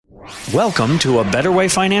Welcome to A Better Way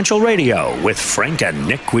Financial Radio with Frank and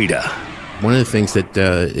Nick Guida. One of the things that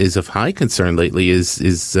is of high concern lately is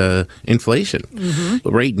inflation. Mm-hmm.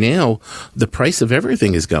 Right now, the price of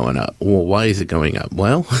everything is going up. Well, why is it going up?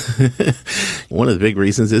 Well, one of the big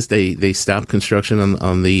reasons is they stopped construction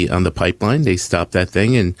on the pipeline. They stopped that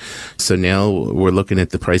thing, and so now we're looking at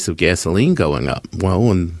the price of gasoline going up. Well,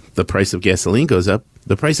 when the price of gasoline goes up,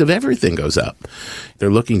 the price of everything goes up. They're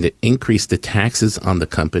looking to increase the taxes on the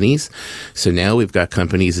companies. So now we've got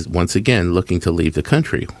companies, once again, looking to leave the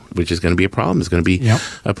country, which is going to be a problem. It's going to be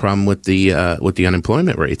a problem with the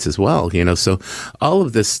unemployment rates as well. So all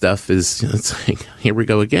of this stuff it's like, here we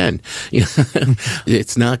go again.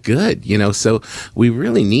 It's not good. So we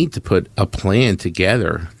really need to put a plan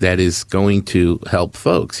together that is going to help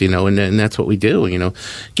folks, and that's what we do.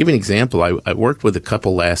 Give you an example. I worked with a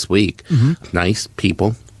couple last week. Mm-hmm. Nice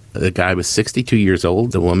people. The guy was 62 years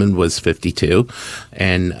old. The woman was 52,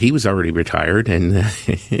 and he was already retired. And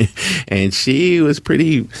and she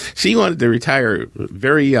wanted to retire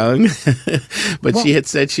very young, but she had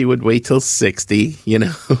said she would wait till 60.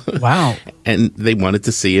 Wow. And they wanted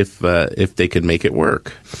to see if they could make it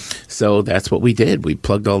work. So that's what we did. We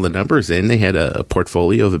plugged all the numbers in. They had a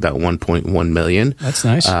portfolio of about $1.1 million. That's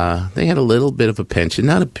nice. They had a little bit of a pension,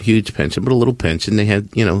 not a huge pension, but a little pension. They had,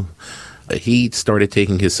 he started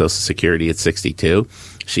taking his Social Security at 62.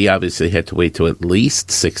 She obviously had to wait till at least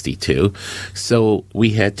 62. So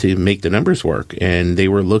we had to make the numbers work. And they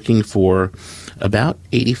were looking for about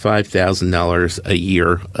 $85,000 a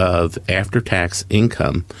year of after-tax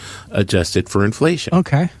income adjusted for inflation.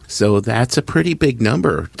 Okay. So that's a pretty big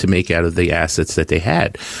number to make out of the assets that they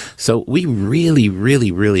had. So we really,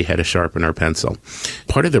 really, really had to sharpen our pencil.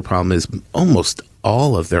 Part of the problem is almost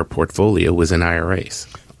all of their portfolio was in IRAs.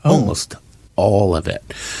 Oh. Almost all of it.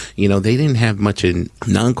 They didn't have much in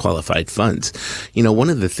non-qualified funds. One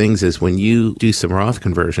of the things is when you do some Roth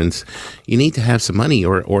conversions, you need to have some money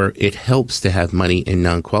or it helps to have money in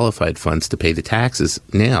non-qualified funds to pay the taxes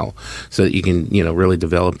now so that you can, really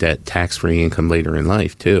develop that tax-free income later in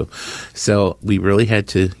life too. So we really had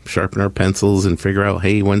to sharpen our pencils and figure out,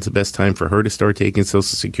 hey, when's the best time for her to start taking Social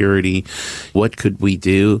Security? What could we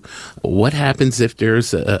do? What happens if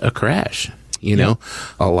there's a crash? A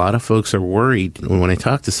lot of folks are worried when I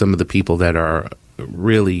talk to some of the people that are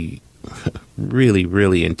really, really,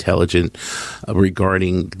 really intelligent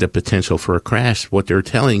regarding the potential for a crash. What they're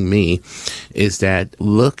telling me is that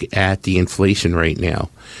look at the inflation rate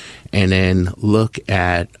now. And then look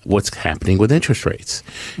at what's happening with interest rates.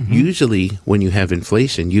 Mm-hmm. Usually when you have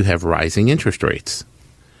inflation, you have rising interest rates.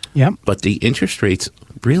 Yep. But the interest rates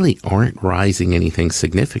really aren't rising anything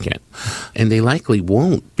significant. And they likely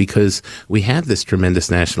won't because we have this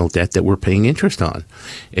tremendous national debt that we're paying interest on.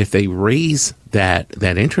 If they raise that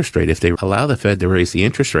interest rate, if they allow the Fed to raise the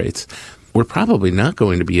interest rates, we're probably not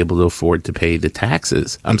going to be able to afford to pay the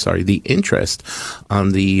interest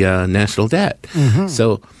on the national debt. Mm-hmm.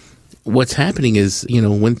 So what's happening is,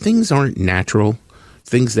 when things aren't natural,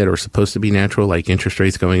 things that are supposed to be natural, like interest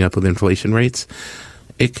rates going up with inflation rates,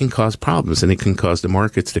 it can cause problems and it can cause the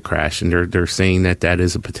markets to crash. And they're saying that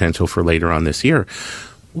is a potential for later on this year.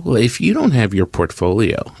 Well, if you don't have your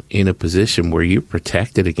portfolio in a position where you're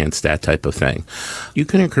protected against that type of thing, you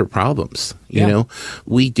can incur problems.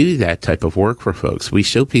 We do that type of work for folks. We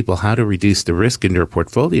show people how to reduce the risk in their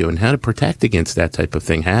portfolio and how to protect against that type of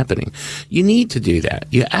thing happening. You need to do that.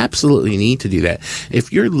 You absolutely need to do that.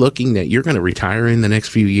 If you're looking that you're going to retire in the next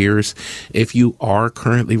few years, if you are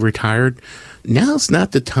currently retired, now's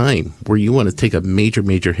not the time where you want to take a major,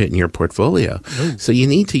 major hit in your portfolio. Ooh. So you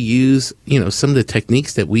need to use, some of the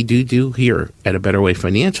techniques that we do here at A Better Way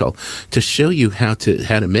Financial to show you how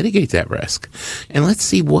to mitigate that risk. And let's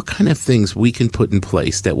see what kind of things we can put in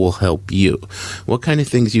place that will help you. What kind of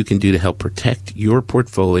things you can do to help protect your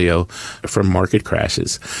portfolio from market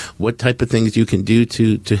crashes. What type of things you can do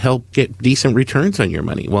to help get decent returns on your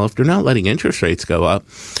money. Well, if they're not letting interest rates go up,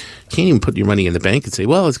 can't even put your money in the bank and say,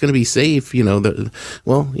 well, it's going to be safe. It'll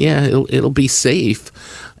be safe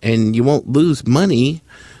and you won't lose money,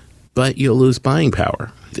 but you'll lose buying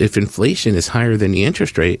power. If inflation is higher than the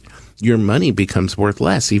interest rate, your money becomes worth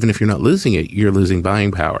less. Even if you're not losing it, you're losing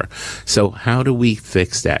buying power. So how do we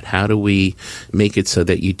fix that? How do we make it so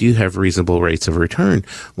that you do have reasonable rates of return?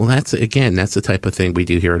 Well, that's the type of thing we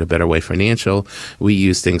do here at A Better Way Financial. We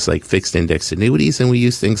use things like fixed index annuities, and we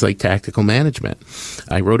use things like tactical management.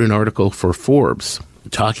 I wrote an article for Forbes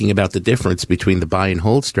talking about the difference between the buy and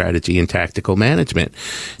hold strategy and tactical management.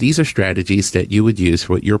 These are strategies that you would use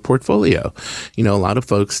for your portfolio. A lot of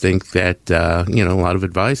folks think that, a lot of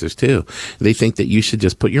advisors too, they think that you should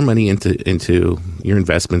just put your money into your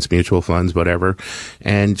investments, mutual funds, whatever,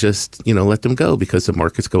 and just, let them go because the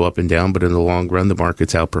markets go up and down, but in the long run, the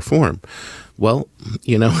markets outperform. Well,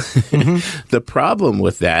 the problem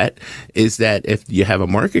with that is that if you have a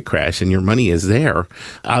market crash and your money is there,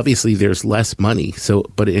 obviously there's less money.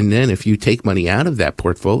 And then if you take money out of that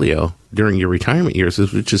portfolio during your retirement years,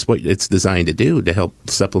 which is what it's designed to do to help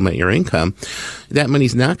supplement your income, that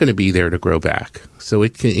money's not going to be there to grow back. So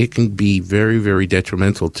it can be very, very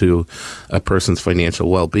detrimental to a person's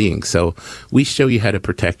financial well-being. So we show you how to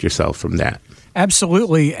protect yourself from that.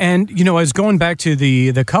 Absolutely. And, I was going back to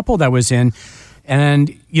the couple that was in,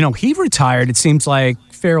 and, he retired, it seems like,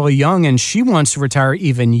 fairly young, and she wants to retire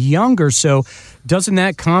even younger. So doesn't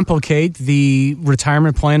that complicate the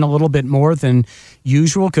retirement plan a little bit more than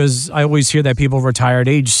usual? Because I always hear that people retire at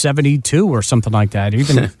age 72 or something like that.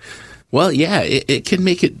 Even Well, yeah, it can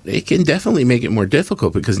definitely make it more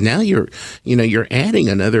difficult because now you're adding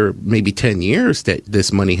another maybe 10 years that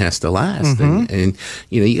this money has to last. Mm-hmm. And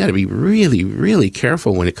you got to be really, really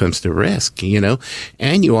careful when it comes to risk,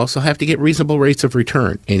 and you also have to get reasonable rates of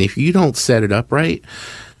return. And if you don't set it up right,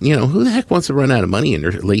 who the heck wants to run out of money in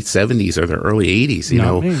their late 70s or their early 80s?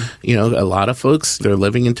 A lot of folks, they're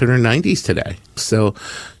living into their 90s today. So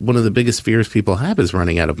one of the biggest fears people have is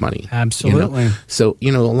running out of money. Absolutely. So, a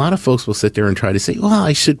lot of folks will sit there and try to say, well,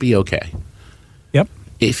 I should be okay. Yep.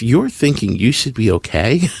 If you're thinking you should be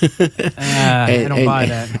okay, I don't buy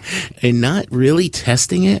that. And not really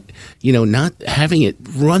testing it, not having it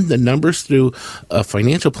run the numbers through a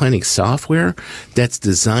financial planning software that's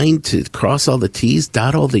designed to cross all the T's,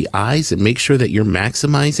 dot all the I's, and make sure that you're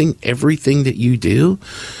maximizing everything that you do,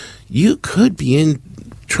 you could be in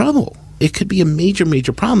trouble. It could be a major,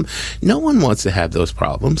 major problem. No one wants to have those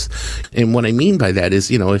problems. And what I mean by that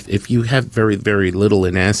is, if you have very, very little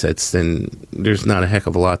in assets, then there's not a heck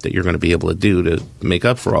of a lot that you're going to be able to do to make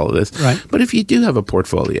up for all of this. Right. But if you do have a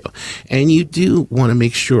portfolio and you do want to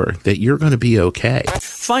make sure that you're going to be okay.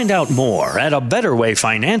 Find out more at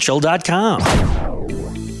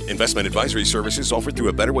abetterwayfinancial.com. Investment advisory services offered through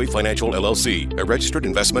A Better Way Financial, LLC, a registered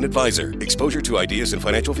investment advisor. Exposure to ideas and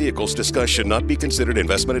financial vehicles discussed should not be considered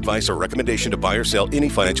investment advice or recommendation to buy or sell any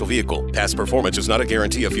financial vehicle. Past performance is not a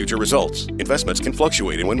guarantee of future results. Investments can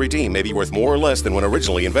fluctuate and when redeemed may be worth more or less than when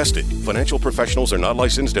originally invested. Financial professionals are not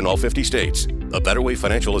licensed in all 50 states. A Better Way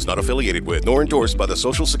Financial is not affiliated with nor endorsed by the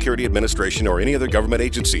Social Security Administration or any other government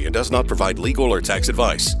agency and does not provide legal or tax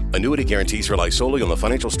advice. Annuity guarantees rely solely on the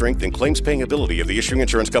financial strength and claims-paying ability of the issuing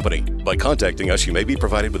insurance company. By contacting us, you may be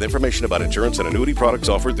provided with information about insurance and annuity products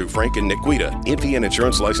offered through Frank and Nick Guida, NPN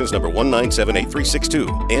Insurance License number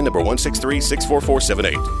 1978362 and number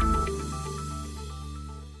 163-64478.